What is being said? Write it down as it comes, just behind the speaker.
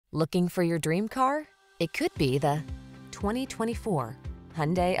Looking for your dream car? It could be the 2024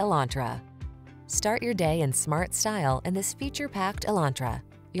 Hyundai Elantra. Start your day in smart style in this feature-packed Elantra.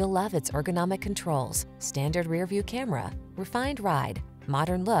 You'll love its ergonomic controls, standard rear-view camera, refined ride,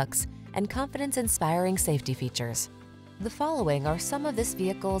 modern looks, and confidence-inspiring safety features. The following are some of this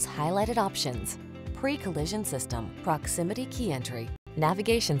vehicle's highlighted options: pre-collision system, proximity key entry,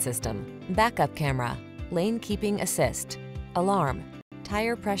 navigation system, backup camera, lane keeping assist, alarm,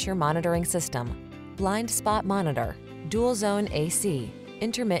 tire pressure monitoring system, blind spot monitor, dual zone AC,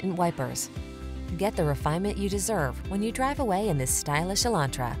 intermittent wipers. Get the refinement you deserve when you drive away in this stylish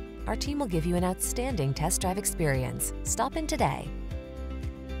Elantra. Our team will give you an outstanding test drive experience. Stop in today.